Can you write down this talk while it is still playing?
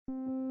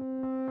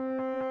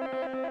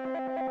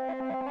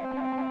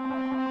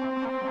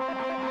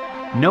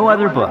No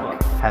other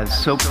book has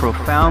so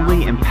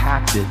profoundly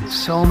impacted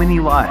so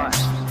many lives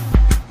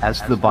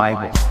as the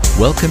Bible.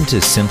 Welcome to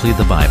Simply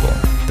the Bible,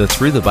 the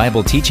Through the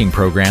Bible teaching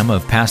program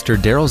of Pastor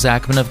Daryl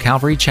Zachman of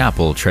Calvary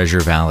Chapel, Treasure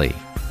Valley.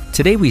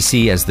 Today we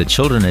see as the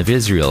children of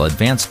Israel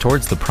advanced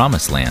towards the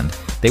Promised Land,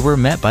 they were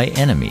met by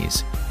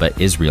enemies, but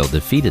Israel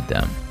defeated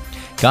them.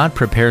 God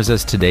prepares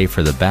us today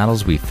for the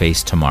battles we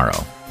face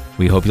tomorrow.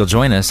 We hope you'll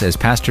join us as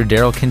Pastor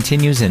Daryl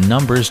continues in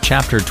Numbers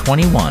chapter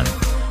 21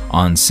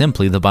 on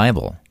Simply the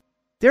Bible.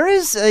 There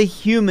is a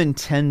human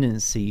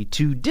tendency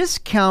to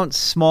discount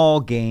small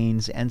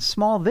gains and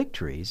small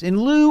victories in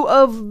lieu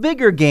of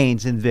bigger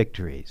gains and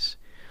victories.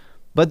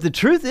 But the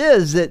truth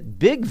is that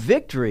big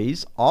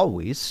victories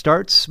always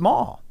start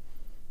small.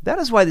 That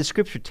is why the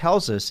scripture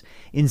tells us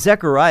in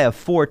Zechariah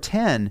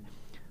 4:10,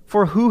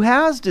 "For who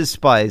has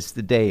despised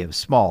the day of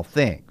small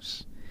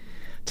things?"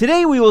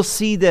 Today we will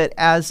see that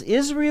as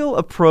Israel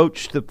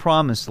approached the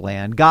Promised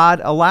Land, God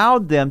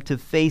allowed them to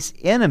face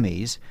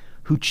enemies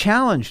who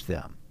challenged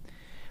them.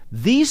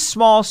 These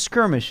small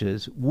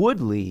skirmishes would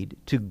lead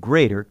to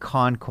greater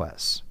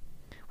conquests.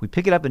 We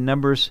pick it up in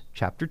Numbers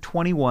chapter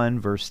 21,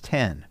 verse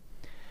 10.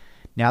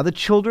 Now the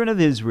children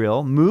of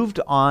Israel moved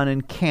on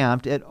and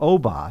camped at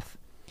Oboth,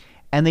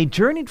 and they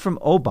journeyed from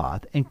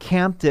Oboth and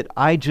camped at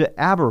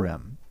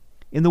Ijah-Abarim,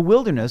 in the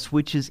wilderness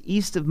which is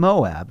east of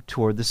Moab,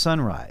 toward the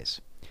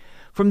sunrise.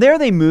 From there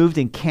they moved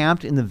and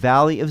camped in the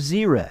valley of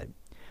Zered.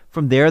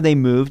 From there they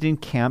moved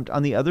and camped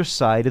on the other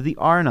side of the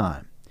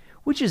Arnon,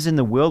 which is in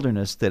the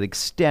wilderness that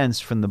extends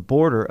from the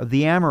border of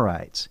the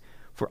Amorites.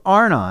 For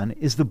Arnon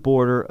is the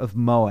border of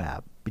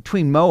Moab,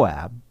 between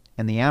Moab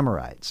and the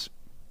Amorites.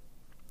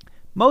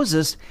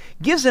 Moses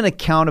gives an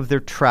account of their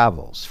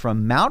travels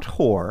from Mount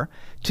Hor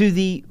to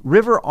the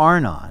river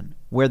Arnon,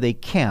 where they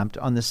camped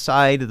on the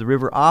side of the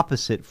river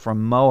opposite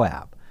from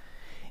Moab.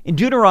 In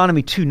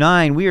Deuteronomy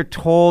 2:9, we are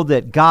told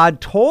that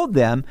God told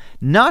them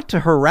not to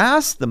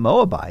harass the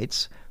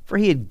Moabites, for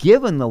he had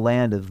given the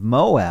land of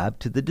Moab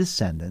to the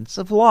descendants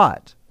of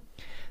Lot.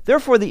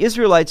 Therefore the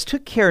Israelites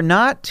took care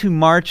not to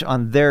march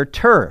on their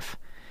turf.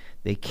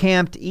 They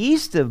camped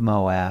east of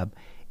Moab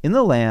in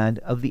the land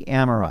of the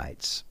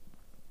Amorites.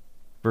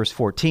 Verse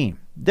 14,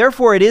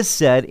 "Therefore it is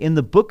said in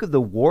the book of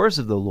the wars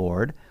of the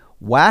Lord,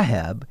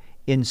 Waheb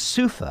in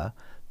Suphah,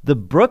 the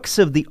brooks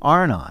of the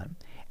Arnon,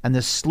 and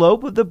the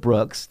slope of the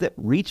brooks that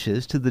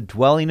reaches to the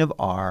dwelling of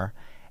Ar,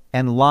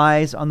 and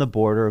lies on the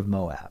border of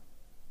Moab."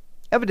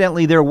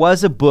 Evidently, there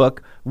was a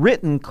book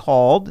written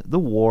called The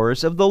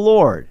Wars of the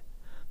Lord,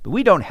 but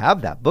we don't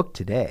have that book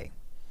today.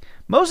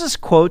 Moses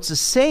quotes a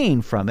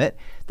saying from it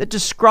that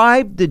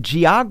described the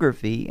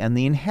geography and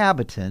the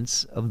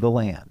inhabitants of the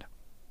land.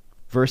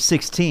 Verse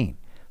 16,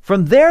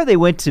 "From there they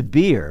went to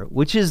Beer,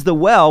 which is the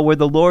well where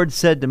the Lord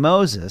said to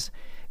Moses,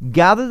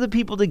 'Gather the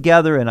people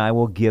together, and I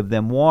will give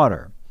them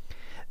water.'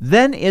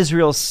 Then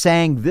Israel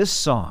sang this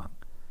song,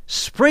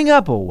 'Spring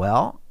up, O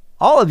well,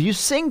 all of you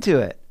sing to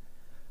it.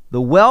 The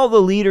well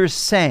the leaders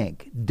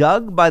sank,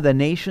 dug by the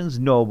nation's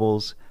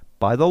nobles,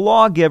 by the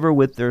lawgiver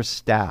with their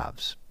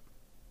staves.'"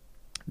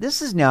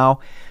 This is now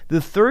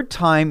the third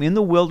time in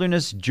the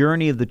wilderness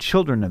journey of the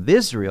children of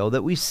Israel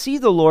that we see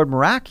the Lord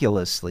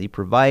miraculously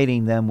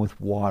providing them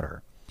with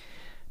water.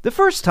 The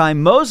first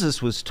time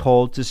Moses was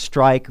told to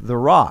strike the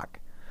rock.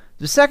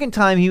 The second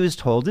time he was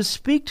told to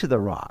speak to the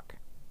rock.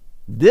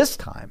 This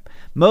time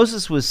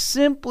Moses was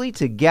simply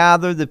to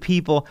gather the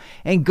people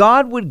and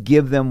God would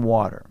give them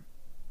water.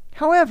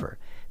 However,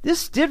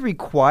 this did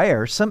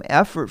require some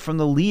effort from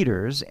the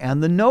leaders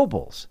and the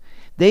nobles.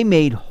 They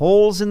made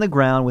holes in the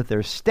ground with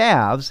their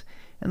staves,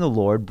 and the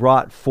Lord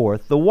brought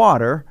forth the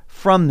water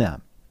from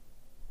them.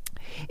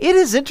 It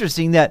is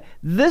interesting that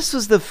this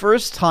was the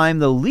first time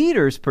the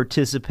leaders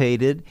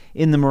participated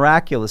in the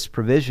miraculous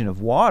provision of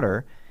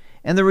water,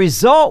 and the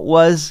result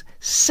was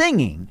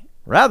singing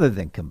rather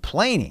than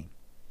complaining.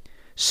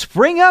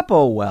 "Spring up,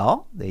 O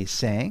well," they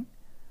sang.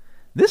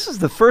 This is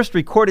the first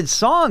recorded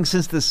song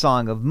since the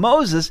Song of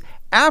Moses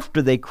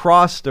after they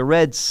crossed the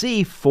Red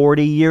Sea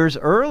 40 years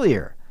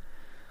earlier.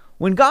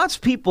 When God's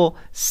people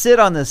sit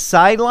on the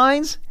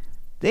sidelines,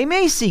 they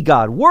may see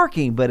God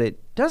working, but it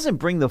doesn't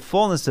bring the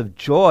fullness of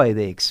joy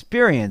they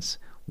experience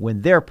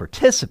when they're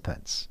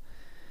participants.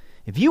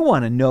 If you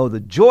want to know the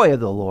joy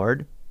of the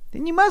Lord,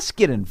 then you must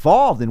get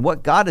involved in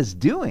what God is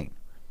doing.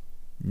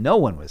 No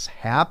one was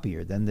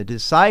happier than the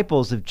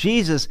disciples of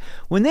Jesus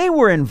when they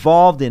were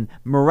involved in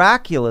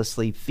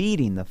miraculously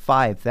feeding the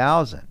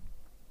 5,000.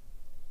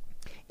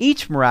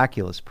 Each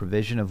miraculous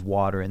provision of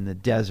water in the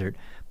desert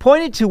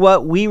pointed to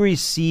what we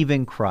receive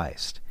in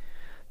Christ.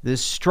 The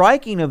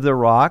striking of the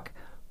rock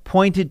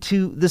pointed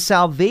to the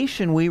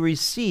salvation we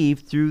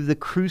receive through the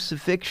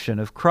crucifixion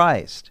of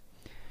Christ.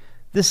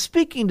 The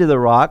speaking to the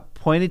rock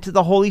pointed to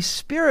the Holy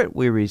Spirit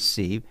we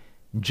receive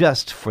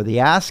just for the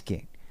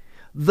asking.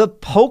 The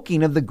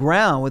poking of the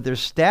ground with their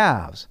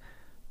staves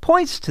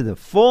points to the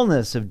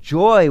fullness of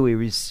joy we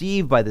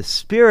receive by the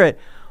Spirit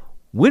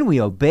when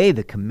we obey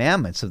the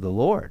commandments of the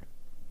Lord.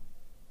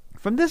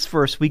 From this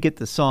verse we get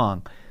the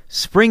song,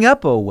 "Spring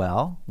up, O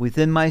well,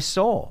 within my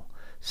soul.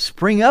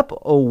 Spring up,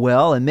 O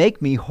well, and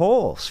make me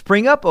whole.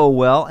 Spring up, O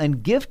well,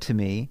 and give to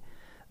me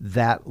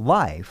that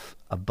life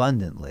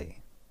abundantly.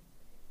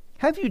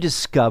 Have you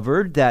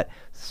discovered that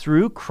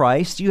through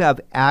Christ you have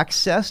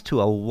access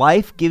to a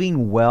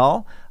life-giving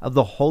well of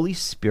the Holy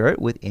Spirit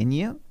within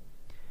you?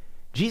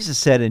 Jesus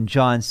said in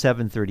John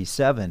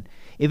 7:37,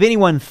 "If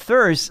anyone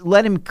thirsts,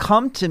 let him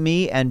come to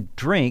me and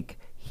drink.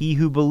 He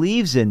who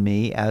believes in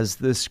me, as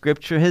the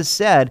scripture has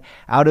said,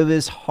 out of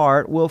his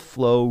heart will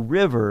flow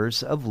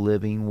rivers of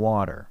living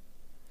water."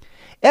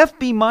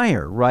 F.B.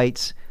 Meyer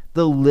writes,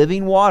 "The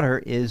living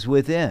water is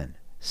within.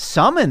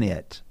 Summon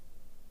it."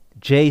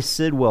 J.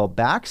 Sidwell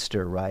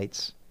Baxter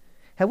writes,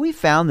 "Have we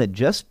found that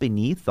just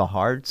beneath the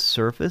hard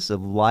surface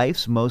of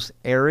life's most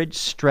arid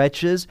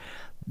stretches,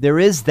 there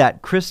is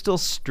that crystal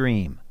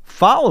stream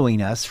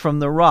following us from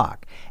the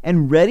rock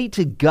and ready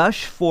to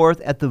gush forth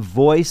at the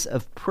voice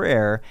of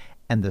prayer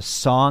and the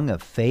song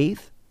of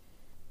faith?"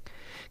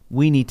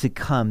 We need to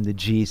come to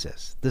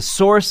Jesus, the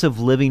source of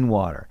living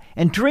water,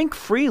 and drink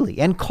freely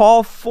and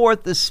call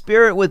forth the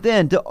Spirit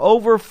within to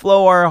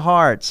overflow our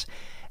hearts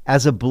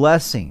as a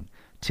blessing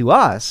to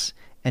us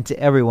and to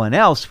everyone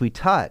else we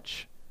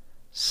touch.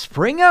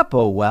 Spring up,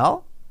 O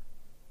well.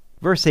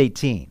 Verse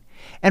 18,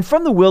 "And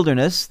from the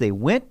wilderness they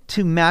went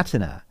to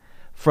Mattanah,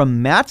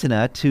 from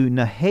Mattanah to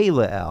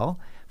Nahalael,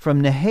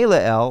 from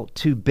Nahalael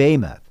to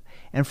Bamoth,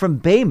 and from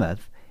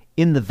Bamoth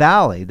in the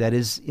valley that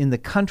is in the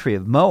country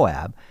of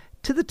Moab,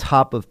 to the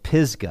top of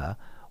Pisgah,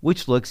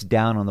 which looks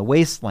down on the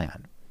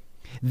wasteland.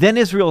 Then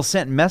Israel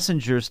sent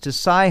messengers to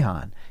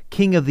Sihon,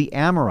 king of the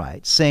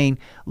Amorites, saying,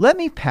 'Let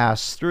me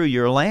pass through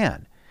your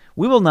land.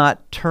 We will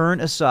not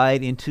turn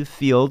aside into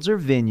fields or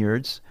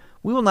vineyards.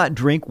 We will not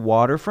drink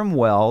water from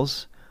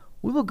wells.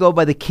 We will go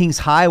by the king's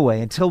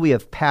highway until we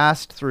have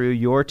passed through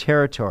your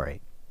territory.'"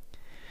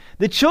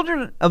 The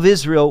children of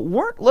Israel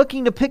weren't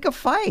looking to pick a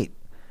fight.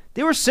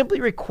 They were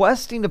simply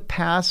requesting to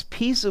pass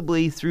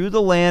peaceably through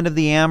the land of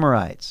the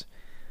Amorites.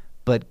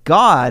 But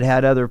God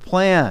had other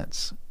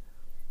plans.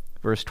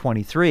 Verse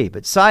 23,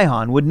 "But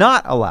Sihon would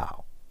not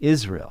allow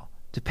Israel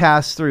to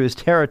pass through his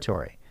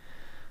territory.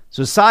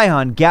 So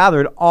Sihon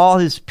gathered all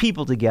his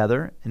people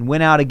together and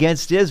went out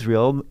against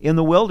Israel in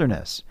the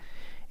wilderness.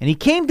 And he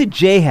came to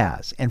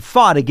Jahaz and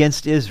fought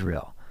against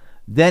Israel.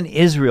 Then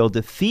Israel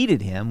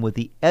defeated him with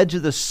the edge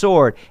of the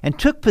sword and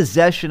took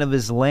possession of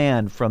his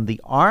land from the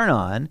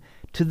Arnon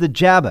to the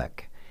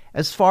Jabbok,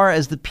 as far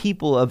as the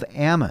people of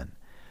Ammon.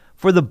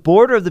 For the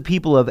border of the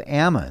people of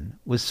Ammon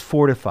was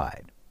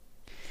fortified.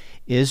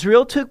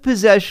 Israel took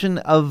possession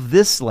of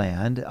this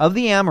land of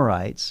the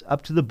Amorites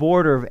up to the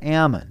border of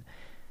Ammon.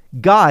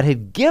 God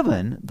had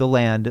given the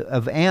land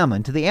of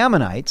Ammon to the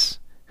Ammonites,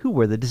 who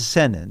were the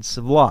descendants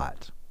of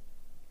Lot.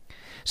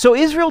 So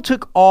Israel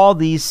took all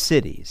these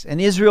cities, and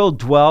Israel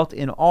dwelt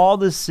in all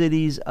the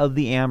cities of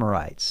the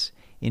Amorites,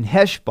 in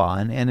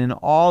Heshbon and in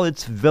all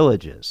its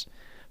villages.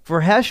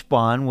 For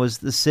Heshbon was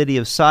the city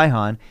of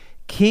Sihon,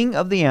 king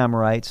of the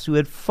Amorites, who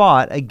had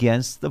fought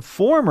against the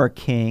former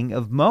king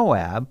of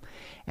Moab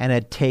and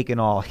had taken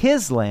all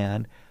his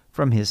land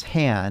from his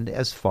hand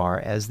as far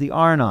as the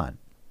Arnon.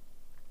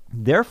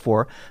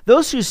 Therefore,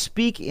 those who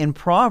speak in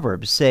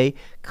Proverbs say,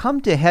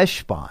 "Come to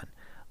Heshbon,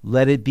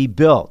 let it be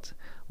built.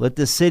 Let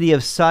the city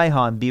of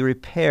Sihon be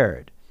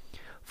repaired.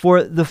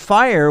 For the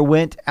fire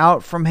went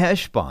out from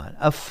Heshbon,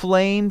 a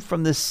flame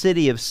from the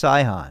city of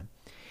Sihon.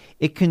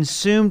 It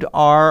consumed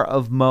Ar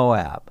of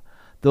Moab,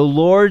 the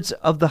lords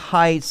of the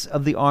heights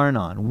of the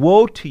Arnon.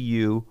 Woe to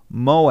you,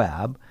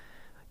 Moab!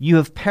 You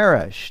have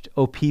perished,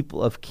 O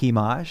people of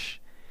Chemosh.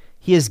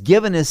 He has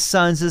given his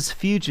sons as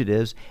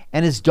fugitives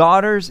and his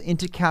daughters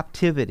into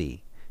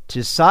captivity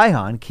to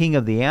Sihon, king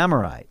of the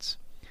Amorites.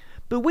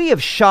 But we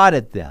have shot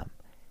at them.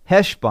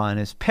 Heshbon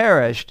has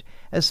perished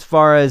as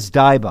far as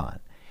Dibon.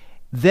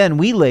 Then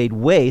we laid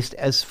waste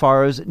as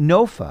far as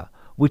Nophah,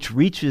 which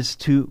reaches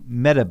to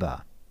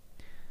Medeba."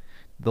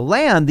 The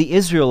land the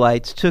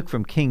Israelites took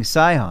from King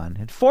Sihon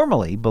had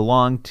formerly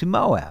belonged to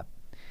Moab.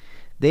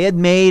 They had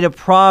made a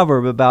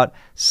proverb about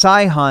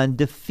Sihon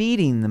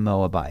defeating the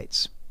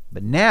Moabites.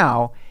 But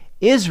now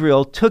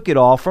Israel took it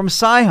all from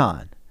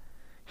Sihon.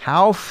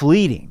 How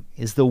fleeting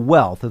is the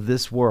wealth of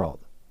this world.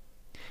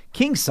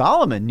 King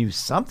Solomon knew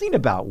something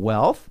about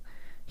wealth.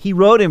 He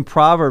wrote in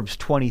Proverbs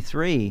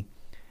 23,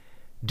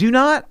 "Do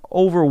not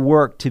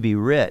overwork to be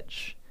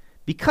rich.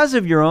 Because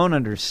of your own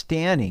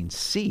understanding,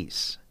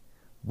 cease.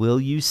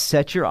 Will you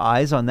set your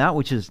eyes on that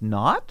which is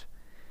not?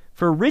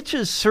 For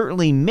riches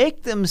certainly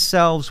make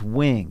themselves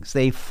wings.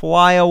 They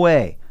fly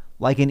away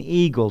like an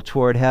eagle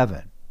toward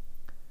heaven."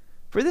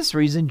 For this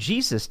reason,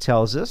 Jesus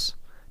tells us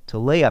to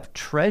lay up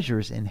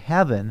treasures in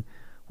heaven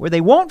where they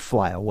won't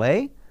fly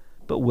away,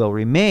 but will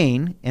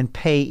remain and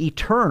pay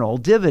eternal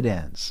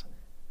dividends.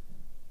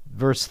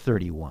 Verse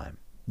 31,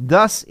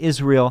 "Thus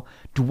Israel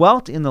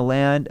dwelt in the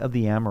land of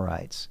the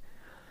Amorites.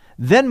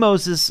 Then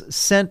Moses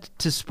sent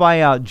to spy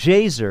out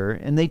Jazer,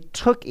 and they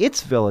took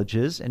its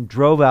villages and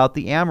drove out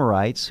the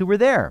Amorites who were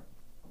there.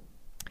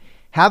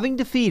 Having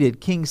defeated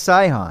King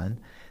Sihon,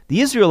 the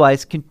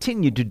Israelites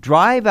continued to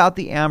drive out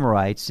the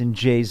Amorites in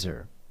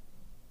Jazer."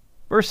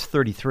 Verse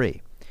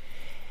 33,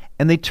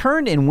 and they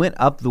turned and went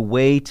up the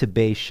way to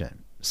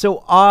Bashan.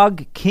 So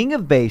Og, king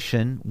of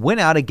Bashan, went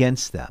out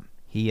against them,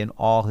 he and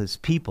all his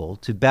people,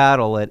 to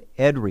battle at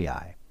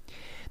Edrei.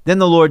 Then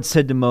the Lord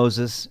said to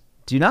Moses,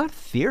 do not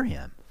fear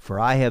him, for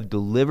I have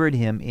delivered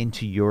him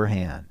into your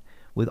hand,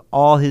 with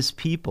all his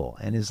people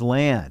and his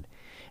land.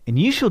 And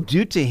you shall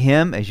do to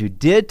him as you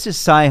did to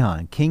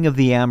Sihon, king of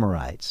the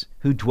Amorites,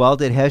 who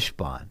dwelt at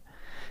Heshbon.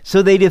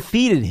 So they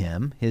defeated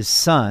him, his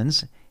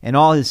sons, and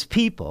all his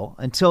people,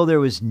 until there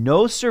was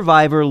no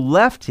survivor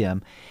left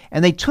him,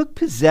 and they took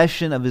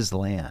possession of his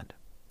land.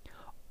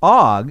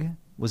 Og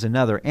was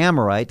another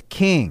Amorite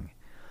king.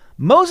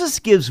 Moses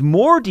gives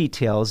more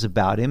details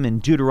about him in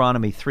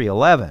Deuteronomy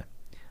 3:11.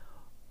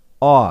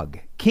 Og,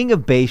 king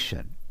of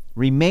Bashan,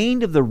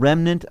 remained of the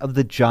remnant of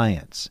the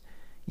giants.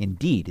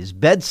 Indeed, his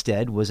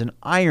bedstead was an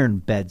iron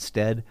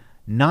bedstead.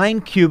 9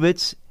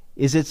 cubits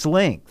is its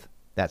length.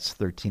 That's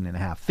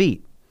 13.5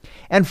 feet.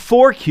 And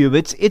 4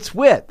 cubits its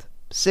width,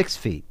 6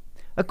 feet,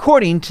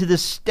 according to the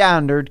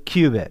standard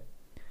cubit.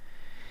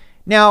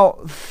 Now,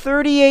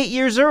 38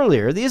 years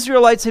earlier, the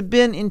Israelites had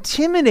been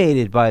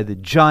intimidated by the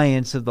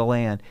giants of the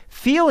land,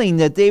 feeling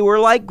that they were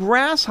like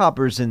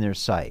grasshoppers in their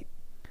sight.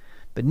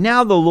 But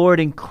now the Lord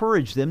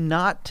encouraged them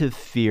not to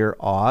fear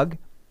Og,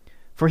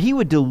 for he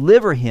would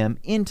deliver him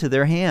into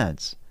their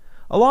hands,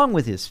 along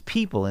with his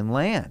people and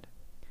land.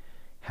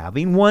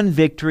 Having won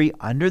victory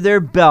under their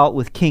belt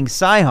with King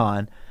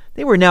Sihon,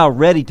 they were now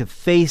ready to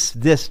face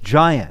this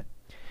giant.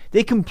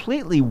 They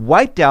completely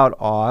wiped out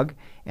Og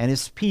and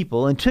his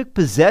people and took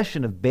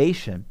possession of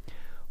Bashan,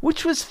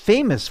 which was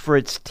famous for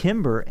its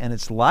timber and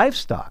its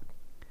livestock.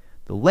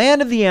 The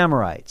land of the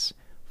Amorites,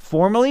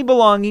 formerly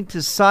belonging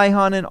to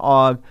Sihon and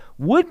Og,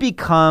 would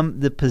become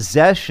the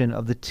possession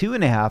of the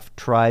 2.5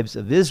 tribes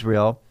of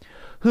Israel,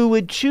 who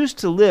would choose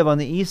to live on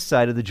the east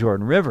side of the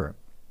Jordan River.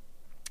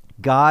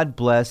 God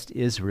blessed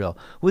Israel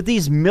with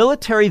these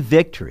military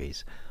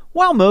victories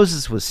while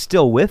Moses was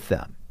still with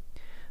them.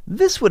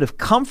 This would have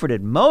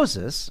comforted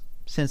Moses,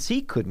 since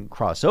he couldn't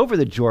cross over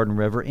the Jordan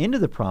River into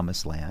the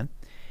Promised Land,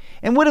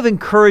 and would have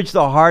encouraged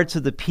the hearts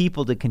of the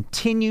people to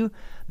continue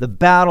the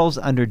battles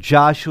under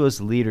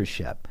Joshua's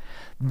leadership.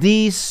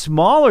 These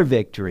smaller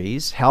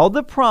victories held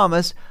the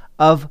promise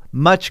of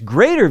much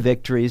greater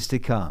victories to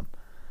come.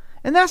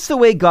 And that's the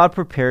way God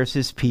prepares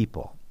his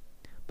people.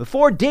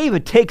 Before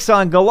David takes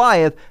on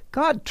Goliath,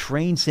 God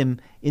trains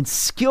him in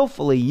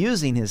skillfully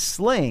using his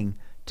sling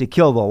to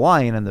kill the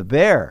lion and the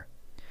bear.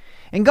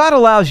 And God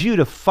allows you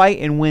to fight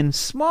and win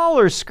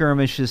smaller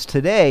skirmishes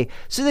today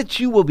so that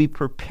you will be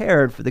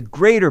prepared for the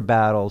greater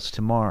battles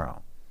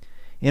tomorrow.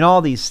 In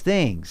all these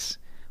things,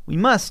 we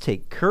must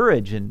take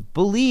courage and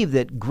believe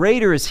that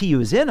greater is he who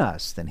is in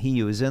us than he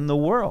who is in the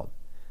world.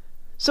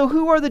 So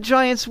who are the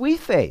giants we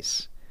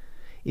face?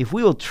 If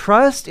we will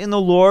trust in the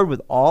Lord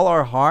with all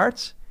our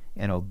hearts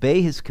and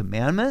obey his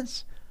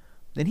commandments,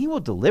 then he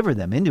will deliver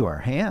them into our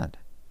hand.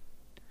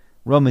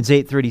 Romans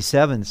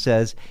 8:37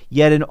 says,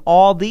 "Yet in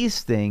all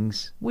these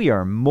things we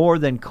are more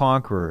than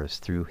conquerors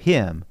through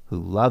him who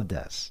loved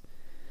us."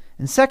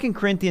 And 2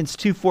 Corinthians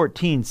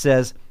 2:14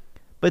 says,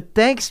 "But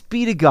thanks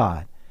be to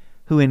God,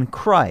 who in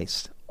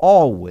Christ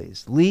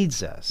always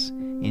leads us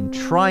in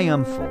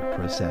triumphal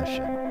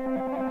procession."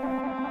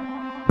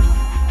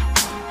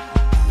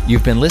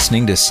 You've been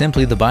listening to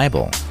Simply the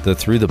Bible, the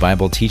Through the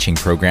Bible teaching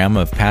program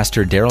of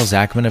Pastor Daryl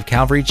Zachman of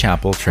Calvary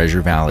Chapel,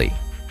 Treasure Valley.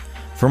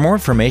 For more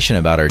information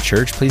about our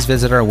church, please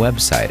visit our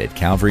website at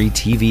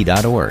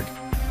calvarytv.org.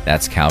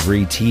 That's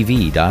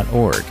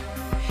calvarytv.org.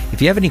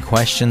 If you have any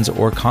questions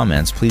or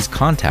comments, please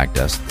contact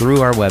us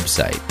through our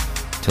website.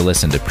 To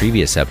listen to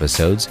previous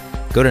episodes,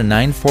 go to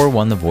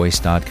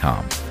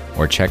 941thevoice.com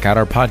or check out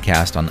our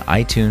podcast on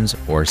iTunes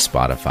or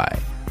Spotify.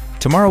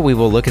 Tomorrow we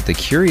will look at the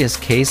curious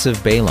case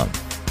of Balaam,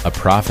 a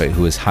prophet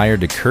who was hired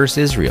to curse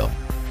Israel.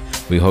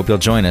 We hope you'll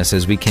join us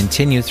as we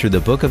continue through the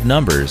book of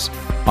Numbers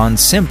on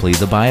Simply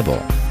the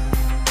Bible.